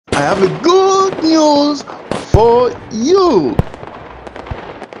I have a good news for you.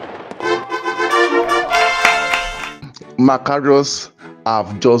 Makarios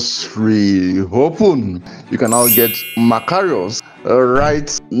have just reopened. You can now get Makarios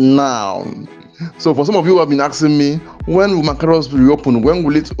right now. So for some of you who have been asking me, when will Makarios reopen? When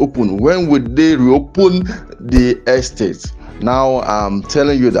will it open? When will they reopen the estate? Now I'm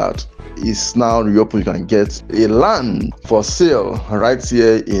telling you that it's now reopened. You can get a land for sale right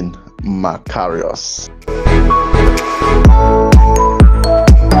here in Makarios.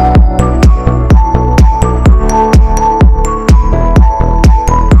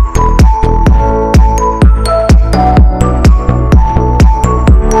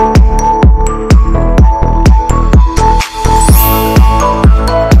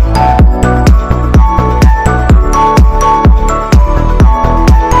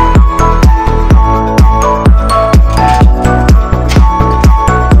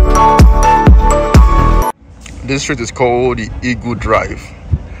 This street is called the IBEJU Drive.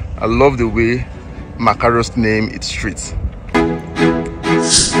 I love the way Makarios name its street.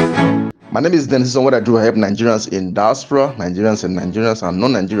 My name is Dennis, and what I do, I help Nigerians in diaspora, Nigerians and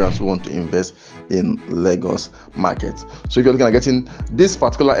non-Nigerians who want to invest in Lagos market. So if you're looking at getting this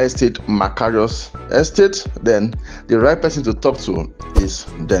particular estate, Makarios estate, then the right person to talk to is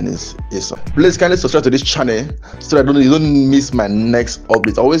Dennis Issa. Please kindly subscribe to this channel so that you don't miss my next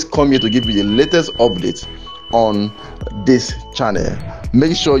update. I always come here to give you the latest updates on this channel.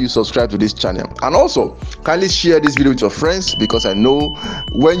 Make sure you subscribe to this channel, and also kindly share this video with your friends, because I know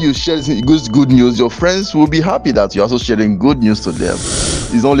when you share this good news, your friends will be happy that you're also sharing good news to them.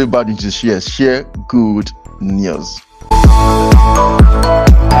 It's only bad news to share good news.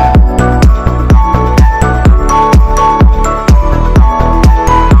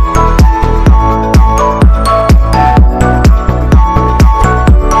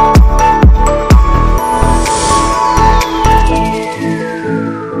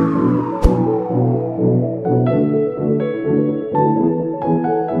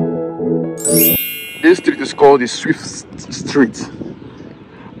 This street is called the Swift Street.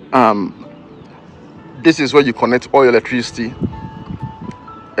 This is where you connect all your electricity.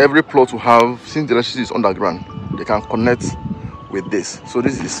 Every plot will have, since the electricity is underground, they can connect with this. So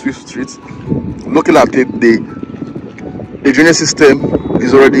this is Swift Street. Looking at it, the drainage system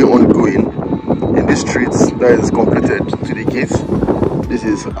is already ongoing in this street that is completed to the gate. This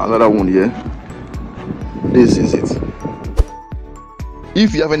is another one here. This is it.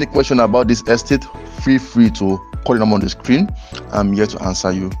 If you have any question about this estate, feel free to call the number on the screen. I'm here to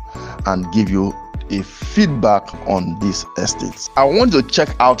answer you and give you a feedback on this estate. I want you to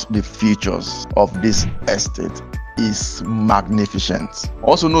check out the features of this estate. It's magnificent.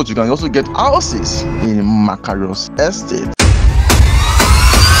 Also note, you can also get houses in Makarios estate.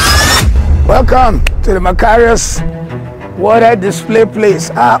 Welcome to the Makarios water display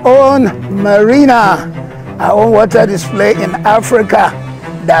place, our own marina, our own water display in Africa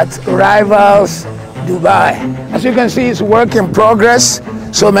that rivals Dubai. As you can see, it's work in progress.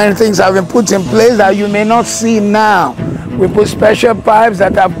 So many things have been put in place that you may not see now. We put special pipes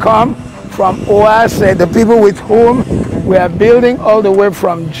that have come from OAS, the people with whom we are building all the way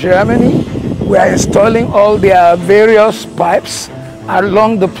from Germany. We are installing all their various pipes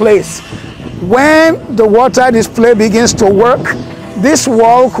along the place. When the water display begins to work, this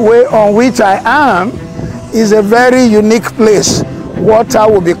walkway on which I am is a very unique place. Water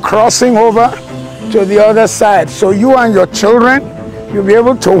will be crossing over to the other side. So you and your children, you'll be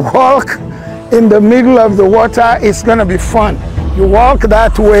able to walk in the middle of the water. It's going to be fun. You walk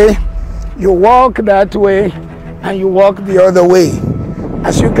that way, you walk that way, and you walk the other way.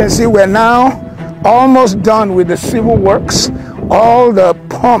 As you can see, we're now almost done with the civil works. All the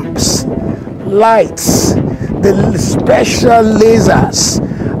pumps, lights, the special lasers,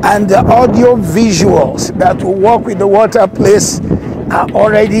 and the audio visuals that will work with the water place are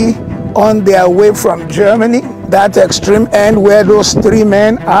already on their way from Germany. That extreme end where those three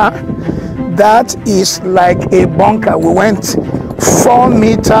men are, that is like a bunker. We went 4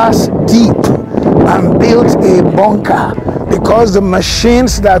 meters deep and built a bunker, because the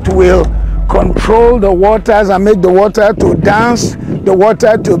machines that will control the waters and make the water to dance, the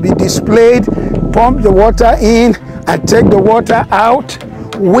water to be displayed, pump the water in and take the water out,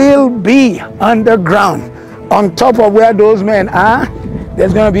 will be underground. On top of where those men are,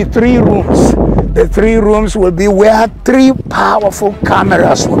 there's going to be 3 rooms. The 3 rooms will be where 3 powerful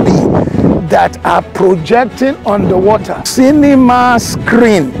cameras will be that are projecting on the water. Cinema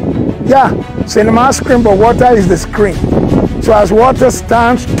screen. Yeah, cinema screen, but water is the screen. So as water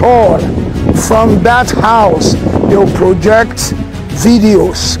stands tall from that house, they'll project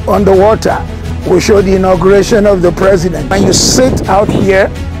videos on the water. We show the inauguration of the president. When you sit out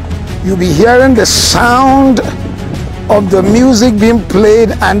here, you'll be hearing the sound of the music being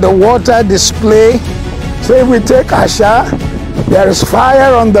played and the water display. So if we take Asha, there is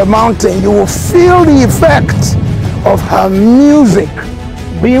fire on the mountain. You will feel the effect of her music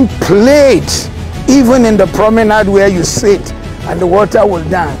being played even in the promenade where you sit, and the water will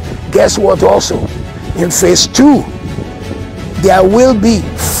dance. Guess what also? In phase 2, there will be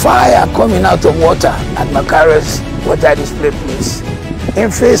fire coming out of water at Makarios water display place.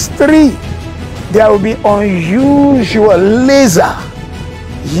 In phase 3, there will be unusual laser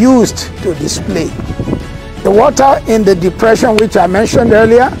used to display. The water in the depression which I mentioned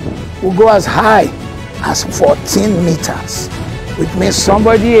earlier will go as high as 14 meters, which means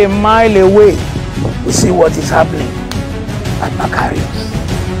somebody a mile away will see what is happening at Makarios.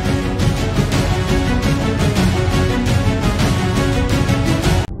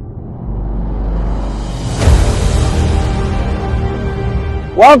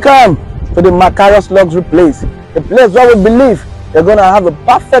 Welcome to the Makarios luxury place, a place where we believe you're going to have a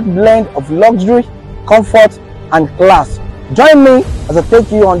perfect blend of luxury, comfort and class. Join me as I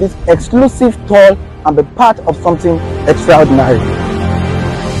take you on this exclusive tour and be part of something extraordinary.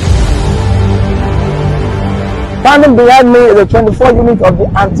 Standing behind me is a 24 unit of the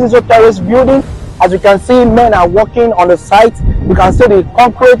Antizo Terrace building. As you can see, men are working on the site. You can see the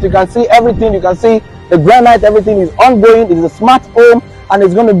concrete, you can see everything, you can see the granite, everything is ongoing. It is a smart home and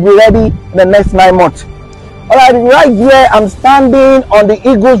it's going to be ready in the next 9 months. Alright, right here I'm standing on the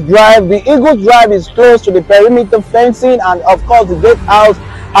Eagles Drive. The Eagles Drive is close to the perimeter fencing and of course the gatehouse.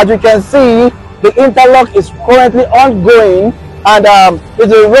 As you can see, the interlock is currently ongoing and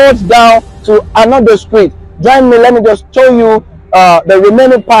there's a road down to another street. Join me, let me just show you the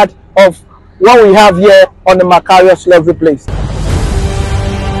remaining part of what we have here on the Makarios luxury place.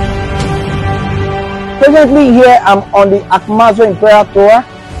 Presently here I'm on the Akmazo Imperial Tower.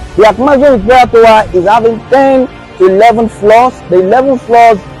 The Akmazo Imperial Tower is having 10 to 11 floors. The 11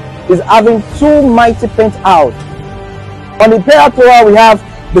 floors is having 2 mighty penthouses. On the Imperial Tower we have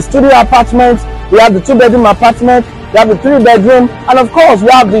the studio apartments, we have the 2-bedroom apartment, we have the 3-bedroom, and of course we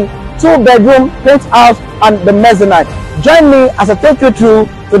have the 2-bedroom penthouse and the mezzanine. Join me as I take you through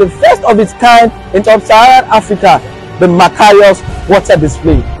to the first of its kind in Sahara Africa, the Makarios water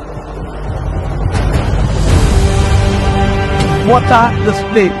display. Water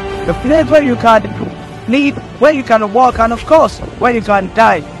display, the place where you can live, where you can walk, and of course where you can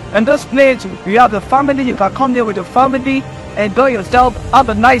die. In this place you have the family, you can come there with the family, enjoy yourself, have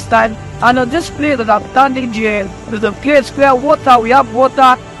a nice time. And on this place that I'm standing here, there's a place where we have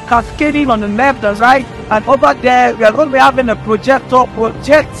water cascading on the left and right, and over there we are going to be having a projector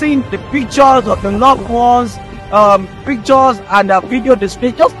projecting the pictures of the loved ones, pictures and a video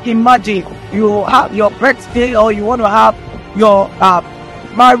display. Just imagine you have your birthday or you want to have your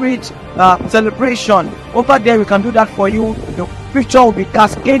marriage celebration. Over there we can do that for you. The picture will be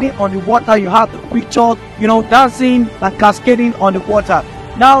cascading on the water. You have the picture, you know, dancing and cascading on the water.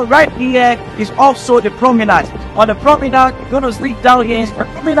 Now right here is also the promenade. On the promenade, you're going to sleep down here. The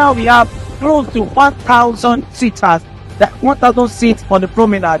promenade we have close to 1,000 seaters. That 1,000 seats on the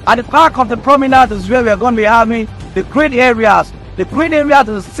promenade. At the back of the promenade is where we are going to be having the green areas. The green areas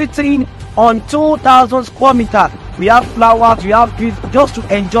is sitting on 2,000 square meters. We have flowers, we have trees, just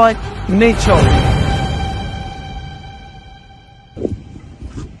to enjoy nature.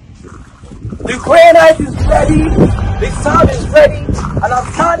 The granite is ready, the sound is ready, and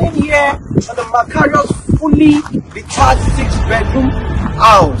I'm standing here on the Makarios fully detached 6-bedroom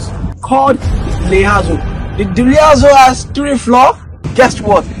house called Leazo. The Leazo has 3 floors. Guess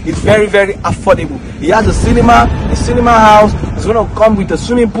what? It's very, very affordable. It has a cinema house. It's going to come with a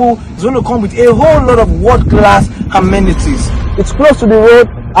swimming pool. It's going to come with a whole lot of world-class amenities. It's close to the road,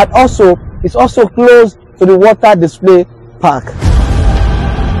 and also it's also close to the water display park.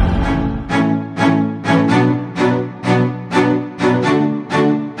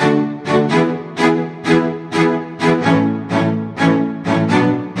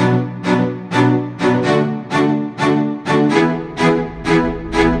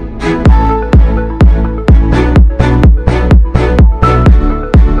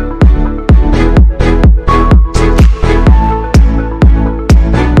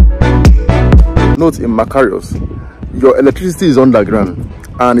 Note in Makarios, your electricity is underground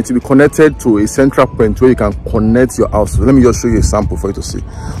and it will be connected to a central point where you can connect your house. So let me just show you a sample for you to see.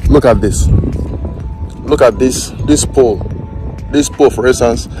 Look at this. Look at this pole. This pole, for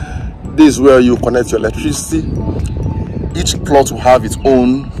instance, this is where you connect your electricity. Each plot will have its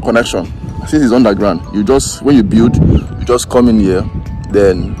own connection. since it's underground, you just, when you build, you just come in here,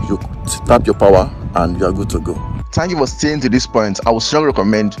 then you tap your power and you are good to go. Thank you for staying to this point. I would strongly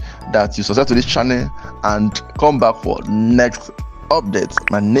recommend that you subscribe to this channel and come back for next updates.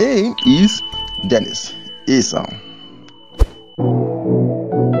 My name is Dennis Isa.